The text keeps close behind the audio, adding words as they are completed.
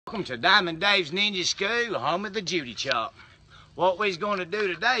Welcome to Diamond Dave's Ninja School, home of the Judy Chop. What we're going to do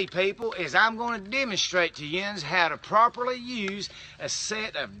today, people, is I'm going to demonstrate to you how to properly use a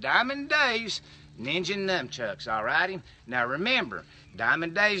set of Diamond Dave's Ninja Nunchucks, alrighty? Now remember,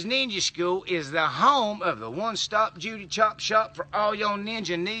 Diamond Dave's Ninja School is the home of the one-stop Judy Chop shop for all your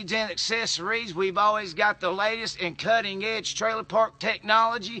ninja needs and accessories. We've always got the latest and cutting-edge trailer park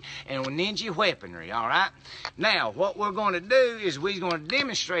technology and ninja weaponry, alright? Now, what we're going to do is we're going to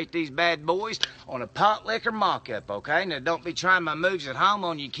demonstrate these bad boys on a pot liquor mock-up, okay? Now, don't be trying my moves at home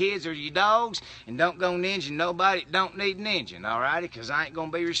on your kids or your dogs, and don't go ninja nobody that don't need ninja, alrighty? Because I ain't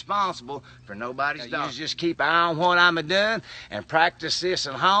going to be responsible for nobody's dog. You just keep an eye on what I'm doing and practice this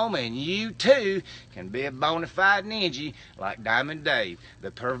at home, and you too can be a bona fide ninja like Diamond Dave,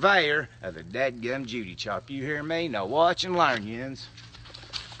 the purveyor of the dadgum Judy Chop. You hear me? Now watch and learn, yins.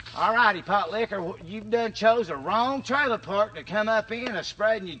 Alrighty, pot liquor, you've done chose a wrong trailer park to come up in,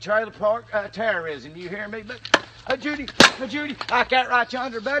 spreading your trailer park terrorism. You hear me? But Judy, like that right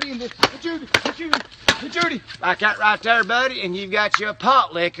yonder, buddy, and this Judy, like that right there, buddy, and you've got your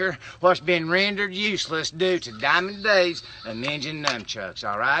pot liquor, what's been rendered useless due to Diamond Dave's and Ninja Nunchucks,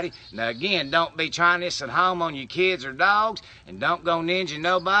 alrighty? Now again, don't be trying this at home on your kids or dogs, and don't go ninja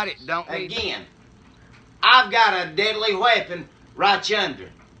nobody. Don't again. I've got a deadly weapon right yonder.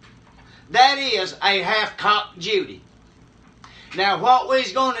 That is a half-cocked Judy. Now what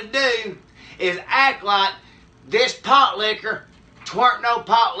we's gonna do is act like this pot liquor twerk no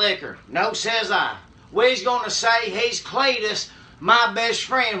pot liquor. No, says I. We's gonna say he's Cletus, my best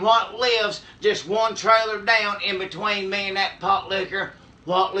friend, what lives just one trailer down in between me and that pot liquor,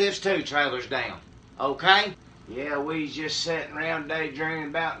 what lives two trailers down. Okay? Yeah, we's just sitting around daydreaming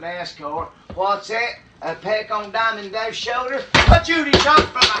about NASCAR. What's that? A peck on Diamond Dave's shoulder, a Judy Chop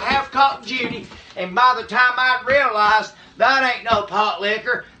from a half-cocked Judy, and by the time I realized that ain't no pot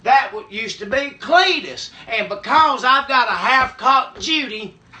liquor, that used to be Cletus, and because I've got a half-cocked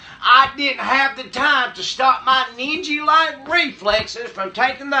Judy, I didn't have the time to stop my ninja-like reflexes from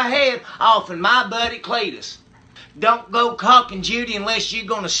taking the head off of my buddy Cletus. Don't go cocking Judy unless you're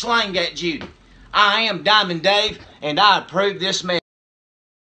gonna slang that Judy. I am Diamond Dave, and I approve this message.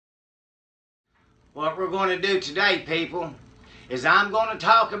 What we're going to do today, people, is I'm going to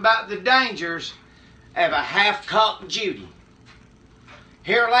talk about the dangers of a half-cocked Judy.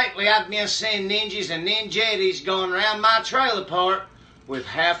 Here lately, I've been seeing ninjas and ninjettis going around my trailer park with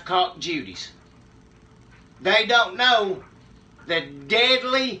half-cocked Judys. They don't know the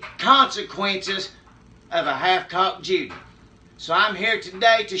deadly consequences of a half-cocked Judy. So I'm here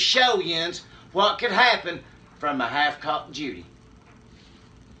today to show yins what could happen from a half-cocked Judy.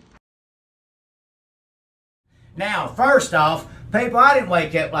 Now, first off, people, I didn't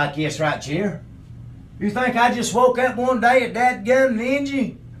wake up like this right here. You think I just woke up one day a dadgum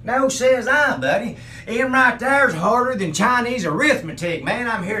ninja? No, says I, buddy. Him right there's harder than Chinese arithmetic, man,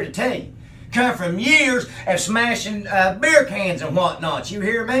 I'm here to tell you. Come from years of smashing beer cans and whatnot, you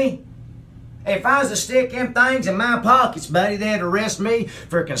hear me? If I was to stick them things in my pockets, buddy, they'd arrest me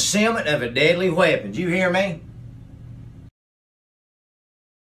for concealment of a deadly weapon. You hear me?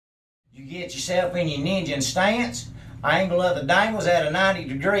 You get yourself in your ninja stance, angle of the dangles at a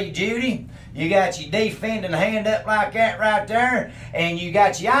 90-degree Judy. You got your defending hand up like that right there, and you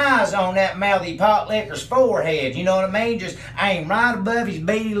got your eyes on that mouthy pot licker's forehead. You know what I mean? Just aim right above his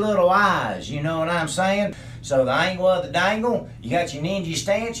beady little eyes. You know what I'm saying? So the angle of the dangle, you got your ninja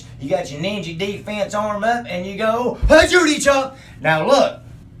stance, you got your ninja defense arm up, and you go, a Judy Chop. Now look.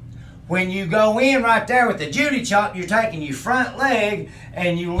 When you go in right there with the Judy Chop, you're taking your front leg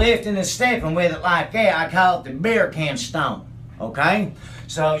and you lifting and stepping with it like that. I call it the beer can stomp, okay?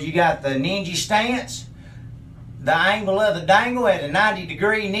 So you got the ninja stance, the angle of the dangle at a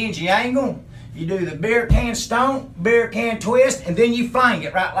 90-degree ninja angle. You do the beer can stomp, beer can twist, and then you fling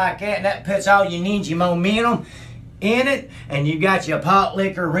it right like that, and that puts all your ninja momentum in it, and you got your pot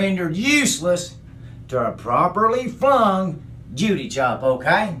liquor rendered useless to a properly flung Judy Chop,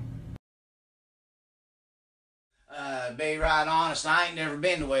 okay? Be right honest, I ain't never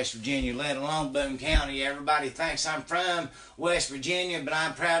been to West Virginia, let alone Boone County. Everybody thinks I'm from West Virginia, but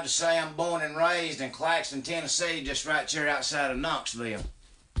I'm proud to say I'm born and raised in Claxton, Tennessee, just right here outside of Knoxville.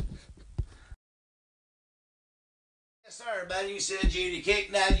 Yes, sir, buddy, you said Judy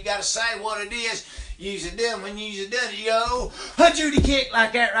kick. Now, you got to say what it is. Use it done. When you use it done, you go, a Judy kick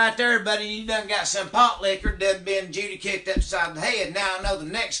like that right there, buddy. You done got some pot liquor, done been Judy kicked upside the head. Now I know the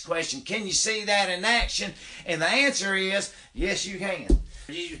next question. Can you see that in action? And the answer is, yes, you can.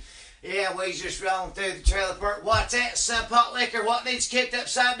 Yeah, we just rolling through the trailer park. What's that? Some pot liquor. What needs kicked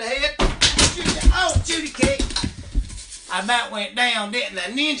upside the head? Oh, Judy kick. I about went down, didn't I?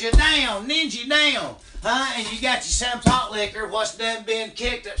 Ninja down. Huh? And you got your some pot liquor what's done been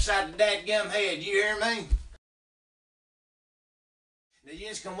kicked upside the dadgum head. You hear me? Now you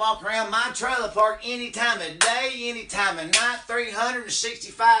just can walk around my trailer park any time of day, any time of night,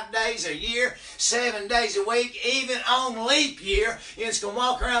 365 days a year, 7 days a week, even on leap year. You just can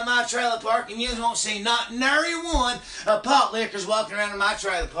walk around my trailer park and you just won't see not nary one of pot liquors walking around in my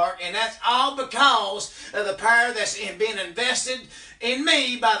trailer park. And that's all because of the power that's been invested in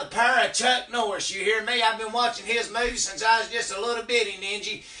me by the power of Chuck Norris. You hear me? I've been watching his movies since I was just a little bitty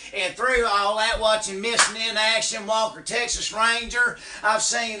ninja. And through all that, watching Missing in Action, Walker, Texas Ranger, I've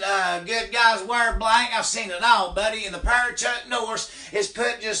seen Good Guys Wear Black. I've seen it all, buddy. And the power of Chuck Norris has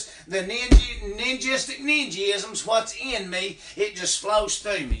put just the ninjistic ninjaisms, what's in me, it just flows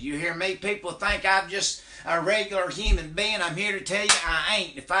through me. You hear me? People think I'm just a regular human being. I'm here to tell you I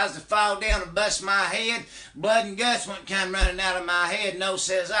ain't. If I was to fall down and bust my head, blood and guts wouldn't come running out of my head. No,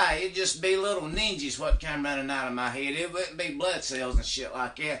 says I. It'd just be little ninjas what come running out of my head. It wouldn't be blood cells and shit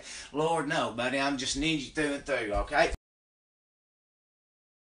like that. Lord, no, buddy. I'm just ninja through and through, okay?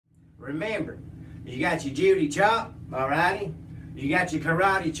 Remember, you got your Judy chop, alrighty? You got your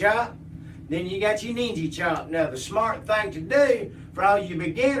karate chop. Then you got your ninja chop. Now, the smart thing to do for all you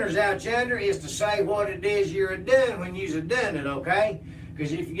beginners out yonder is to say what it is you're doing when you're doing it, okay?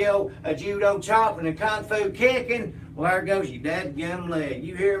 Because if you go a judo chop and a kung fu kicking, well, there goes your dadgum leg.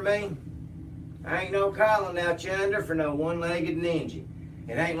 You hear me? I ain't no calling out yonder for no one-legged ninja.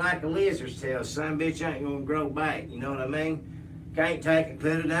 It ain't like a lizard's tail. Some bitch ain't gonna grow back, you know what I mean? Can't take it,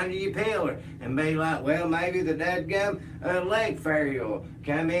 put it under your pillar and be like, well, maybe the dadgum leg fairy will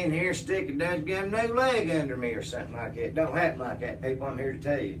come in here, stick a dadgum new leg under me or something like that. Don't happen like that, people. I'm here to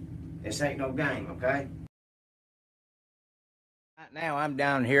tell you. This ain't no game, okay? Right now, I'm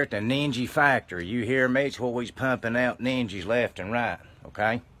down here at the Ninja Factory. You hear me? It's always pumping out ninjas left and right,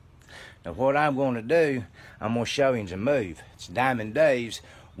 okay? Now, what I'm going to do, I'm going to show you a move. It's Diamond Dave's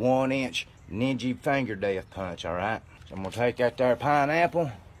 1-inch ninja finger death punch, all right? So I'm going to take that there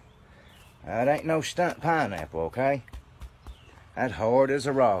pineapple. That ain't no stunt pineapple, okay? That's hard as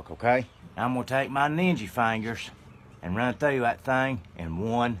a rock, okay? I'm going to take my ninja fingers and run through that thing in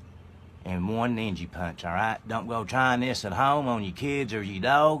one ninja punch, all right? Don't go trying this at home on your kids or your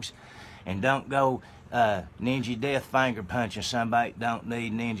dogs. And don't go ninja death finger punching somebody that don't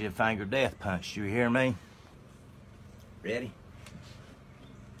need ninja finger death punch. You hear me? Ready?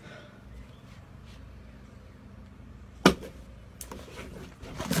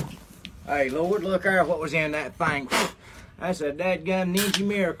 Hey, Lord, look there what was in that thing. That's a dadgum ninja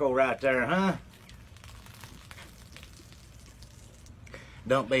miracle right there, huh?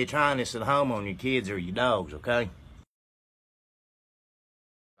 Don't be trying this at home on your kids or your dogs, okay?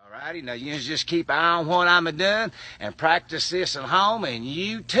 Alrighty, now you just keep an eye on what I'm doing and practice this at home, and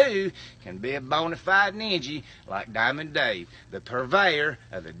you too can be a bona fide ninja like Diamond Dave, the purveyor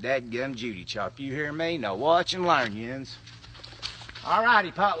of the dadgum Judy chop. You hear me? Now watch and learn, yins.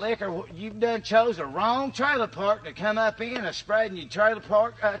 Alrighty, pot liquor, you've done chose a wrong trailer park to come up in and spreading your trailer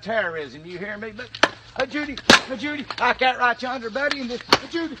park terrorism. You hear me? But Judy, like that right yonder, buddy, and this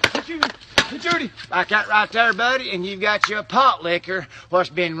Judy, like that right there, buddy, and you've got your pot liquor what's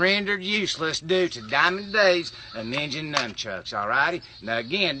been rendered useless due to Diamond Dave's and Ninja Nunchucks. Alrighty. Now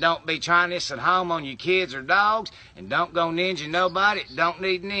again, don't be trying this at home on your kids or dogs, and don't go ninja nobody. Don't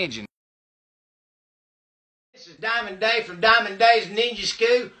need ninja. This is Diamond Dave from Diamond Dave's Ninja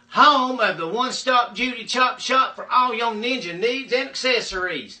School, home of the one-stop Judy Chop Shop for all your ninja needs and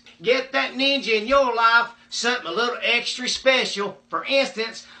accessories. Get that ninja in your life something a little extra special, for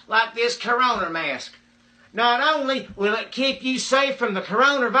instance, like this corona mask. Not only will it keep you safe from the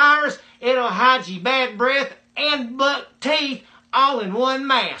coronavirus, it'll hide your bad breath and buck teeth all in one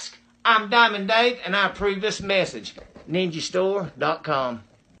mask. I'm Diamond Dave, and I approve this message. NinjaStore.com.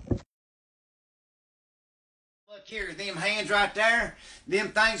 Look here, them hands right there, them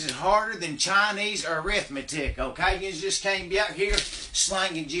things is harder than Chinese arithmetic, okay? You just can't be out here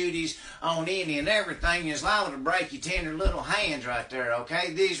slanging Judies on any and everything. It's liable to break your tender little hands right there,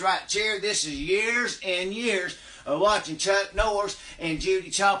 okay? These right here, this is years and years of watching Chuck Norris and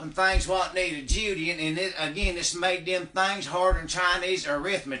Judy chopping things what needed Judy, and again, this made them things harder than Chinese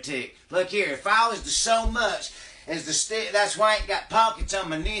arithmetic. Look here, if I was to so much as to stick, that's why I ain't got pockets on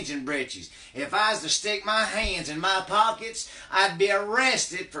my ninja britches. If I was to stick my hands in my pockets, I'd be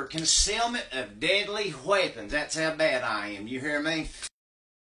arrested for concealment of deadly weapons. That's how bad I am. You hear me?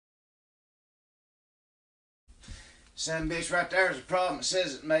 Some bitch right there is a problem. It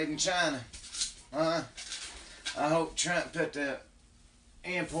says it's made in China. I hope Trump put the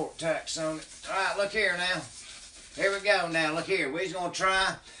import tax on it. All right, look here now. Here we go now. Look here. We're going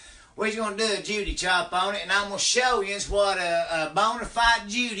to do a Judy chop on it, and I'm going to show you what a bona fide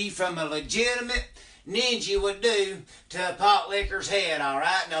Judy from a legitimate ninja would do to a pot licker's head, all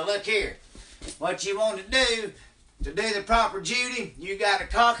right? Now, look here. What you want to do the proper Judy, you got to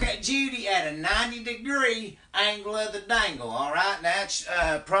cock that Judy at a 90-degree angle of the dangle, all right? Now, that's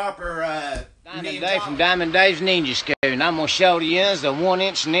proper Diamond Dave from Diamond Dave's Ninja School, and I'm going to show you the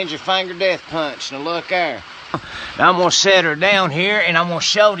 1-inch ninja finger death punch. Now, look there. Now, I'm going to set her down here, and I'm going to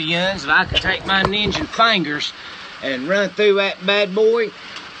show the that I can take my ninja fingers and run through that bad boy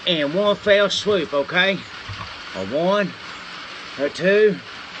in one fell swoop, okay? A 1, a 2,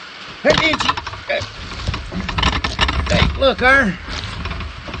 a ninja. Hey, look there.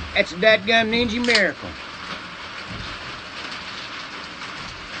 That's a dadgum ninja miracle.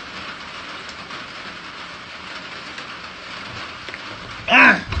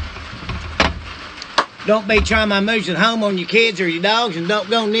 Don't be trying my moves at home on your kids or your dogs, and don't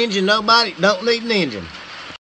go ninja nobody. Don't leave ninja.